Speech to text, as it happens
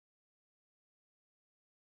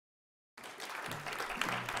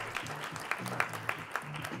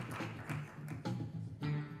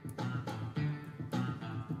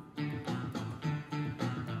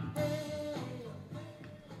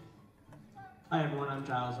Hi everyone, I'm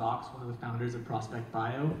Giles Ox, one of the founders of Prospect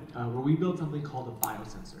Bio, where we build something called a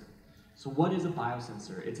biosensor. So what is a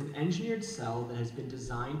biosensor? It's an engineered cell that has been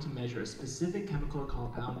designed to measure a specific chemical or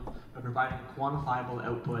compound by providing a quantifiable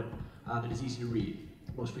output that is easy to read.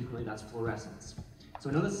 Most frequently that's fluorescence. So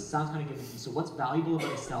I know this sounds kind of gimmicky, so what's valuable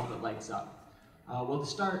about a cell that lights up? Well, to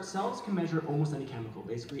start, cells can measure almost any chemical.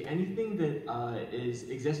 Basically anything that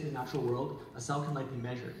exists in the natural world, a cell can likely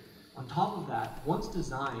measure. On top of that, once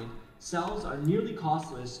designed, cells are nearly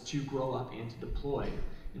costless to grow up and to deploy.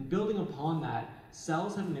 And building upon that,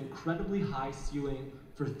 cells have an incredibly high ceiling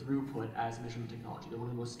for throughput as measurement technology. They're one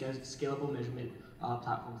of the most scalable measurement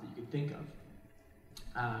platforms that you could think of.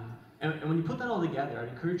 And when you put that all together, I'd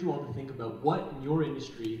encourage you all to think about what in your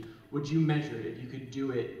industry would you measure if you could do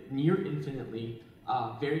it near infinitely,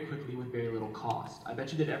 very quickly with very little cost. I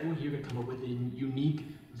bet you that everyone here could come up with a unique,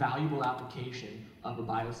 valuable application of a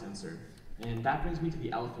biosensor. And that brings me to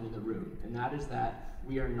the elephant in the room, and that is that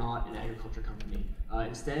we are not an agriculture company.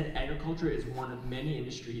 Instead, agriculture is one of many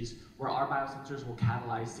industries where our biosensors will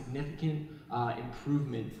catalyze significant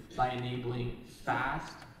improvement by enabling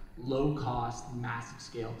fast, low-cost,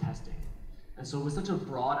 massive-scale testing. And so with such a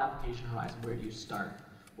broad application horizon, where do you start?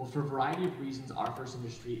 Well, for a variety of reasons, our first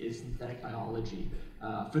industry is synthetic biology.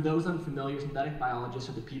 For those unfamiliar, synthetic biologists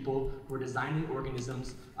are the people who are designing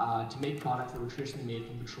organisms to make products that were traditionally made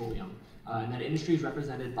from petroleum. And that industry is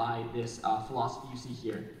represented by this philosophy you see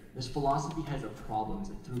here. This philosophy has a problem, it's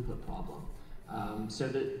a throughput problem. So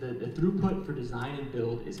the throughput for design and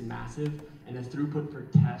build is massive, and the throughput for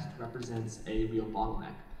test represents a real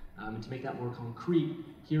bottleneck. And to make that more concrete,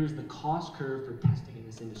 here is the cost curve for testing in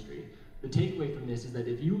this industry. The takeaway from this is that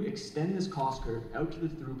if you extend this cost curve out to the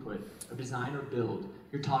throughput of design or build,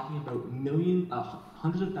 you're talking about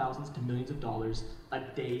hundreds of thousands to millions of dollars a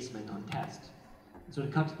day spent on test. So to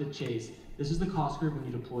cut to the chase, this is the cost curve when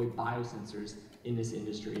you deploy biosensors in this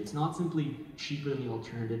industry. It's not simply cheaper than the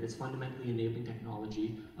alternative, it's fundamentally enabling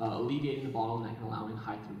technology, alleviating the bottleneck and allowing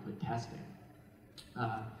high throughput testing.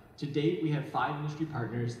 To date, we have 5 industry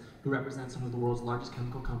partners who represent some of the world's largest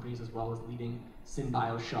chemical companies as well as leading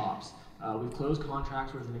synbio shops. We've closed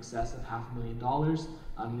contracts worth in excess of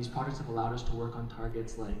 $500,000. These projects have allowed us to work on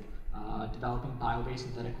targets like developing bio-based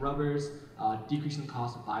synthetic rubbers, decreasing the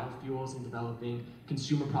cost of biofuels, and developing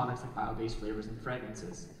consumer products like bio-based flavors and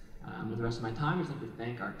fragrances. With the rest of my time, I'd just like to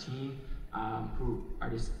thank our team, who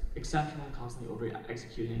are just exceptional and constantly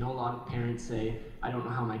over-executing. I know a lot of parents say, I don't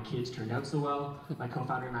know how my kids turned out so well. My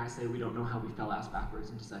co-founder and I say, we don't know how we fell ass backwards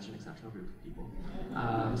into such an exceptional group of people.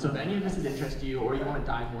 So if any of this is interest to you, or you want to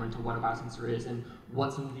dive more into what a biosensor is and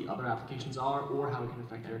what some of the other applications are, or how it can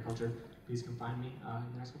affect agriculture, please come find me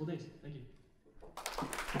in the next couple of days. Thank you.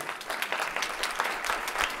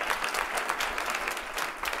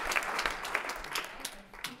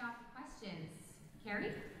 We got questions.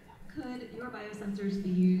 Carrie? Could your biosensors be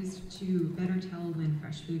used to better tell when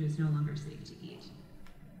fresh food is no longer safe to eat?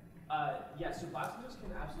 Yeah, so biosensors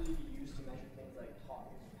can absolutely be used to measure things like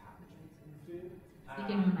toxins and pathogens in food. Speak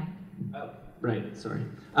into the mic. Oh, right, sorry.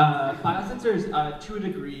 Biosensors, to a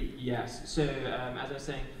degree, yes. So as I was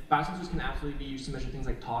saying, biosensors can absolutely be used to measure things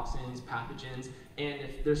like toxins, pathogens, and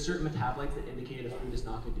if there's certain metabolites that indicate a food is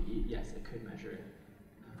not good to eat, yes, it could measure it.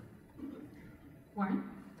 Warren?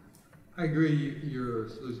 I agree your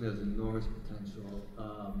solution has enormous potential,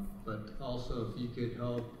 but also if you could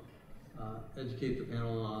help educate the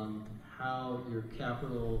panel on how your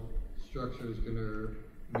capital structure is going to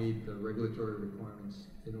meet the regulatory requirements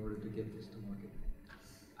in order to get this to market.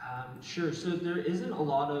 Sure, so there isn't a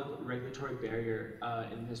lot of regulatory barrier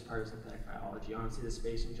in this part of synthetic biology. Honestly, the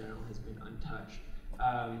space in general has been untouched.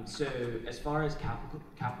 So as far as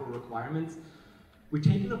capital requirements, we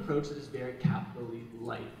take an approach that is very capitally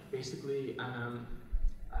light. Basically,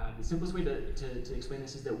 the simplest way to explain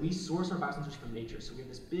this is that we source our biosensors from nature. So we have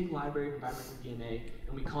this big library of environmental DNA,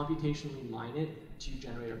 and we computationally mine it to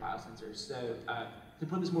generate our biosensors. So to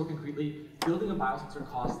put this more concretely, building a biosensor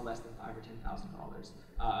costs less than $5,000 or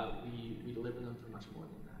 $10,000. We deliver them for much more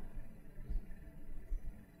than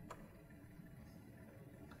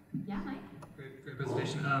that. Yeah, Mike? Great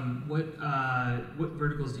presentation. What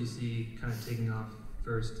verticals do you see kind of taking off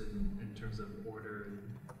first in terms of order and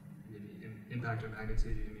maybe impact or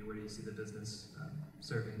magnitude? I mean, where do you see the business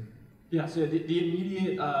serving? Yeah, so the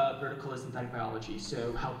immediate vertical is synthetic biology,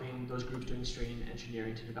 so helping those groups doing strain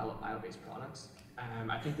engineering to develop bio-based products.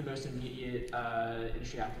 I think the most immediate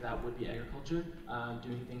industry after that would be agriculture,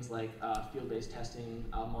 doing things like field-based testing,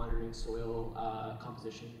 monitoring soil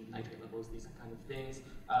composition, nitrate levels, these kind of things.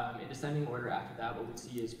 In descending order after that, what we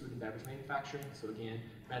see is food and beverage manufacturing. So again,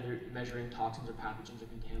 measuring toxins or pathogens or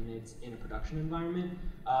contaminants in a production environment.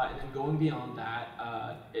 And then going beyond that,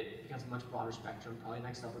 it becomes a much broader spectrum. Probably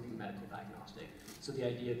next up would be medical diagnostic. So the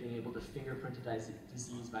idea of being able to fingerprint a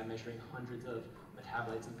disease by measuring hundreds of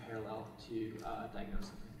metabolites in parallel to diagnose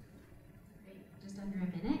something. Great. Just under a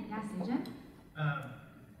minute. Yes, Aja?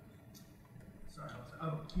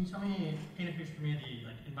 Can you paint a picture for me of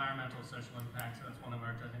the environmental, social impact? So that's one of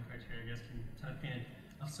our judging criteria. I guess can you kind of paint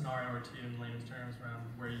a scenario or two in layman's terms around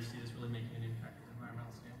where you see this really making an impact from an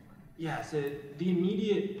environmental standpoint? Yeah. So the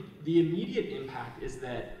immediate impact is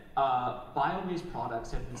that bio-based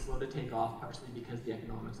products have been slow to take off, partially because the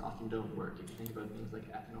economics often don't work. If you think about things like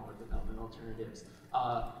ethanol or development alternatives,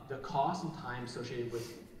 the cost and time associated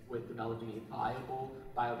with developing a viable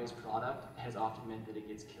bio-based product has often meant that it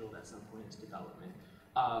gets killed at some point in its development.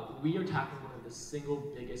 We are tackling one of the single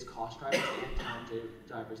biggest cost drivers and time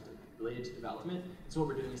drivers related to development. So what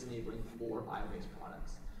we're doing is enabling more bio-based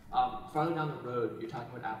products. Farther down the road, you're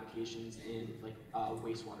talking about applications in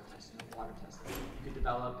wastewater testing or water testing. You could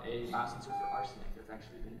develop a biosensor for arsenic. That's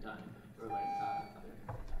actually been done for other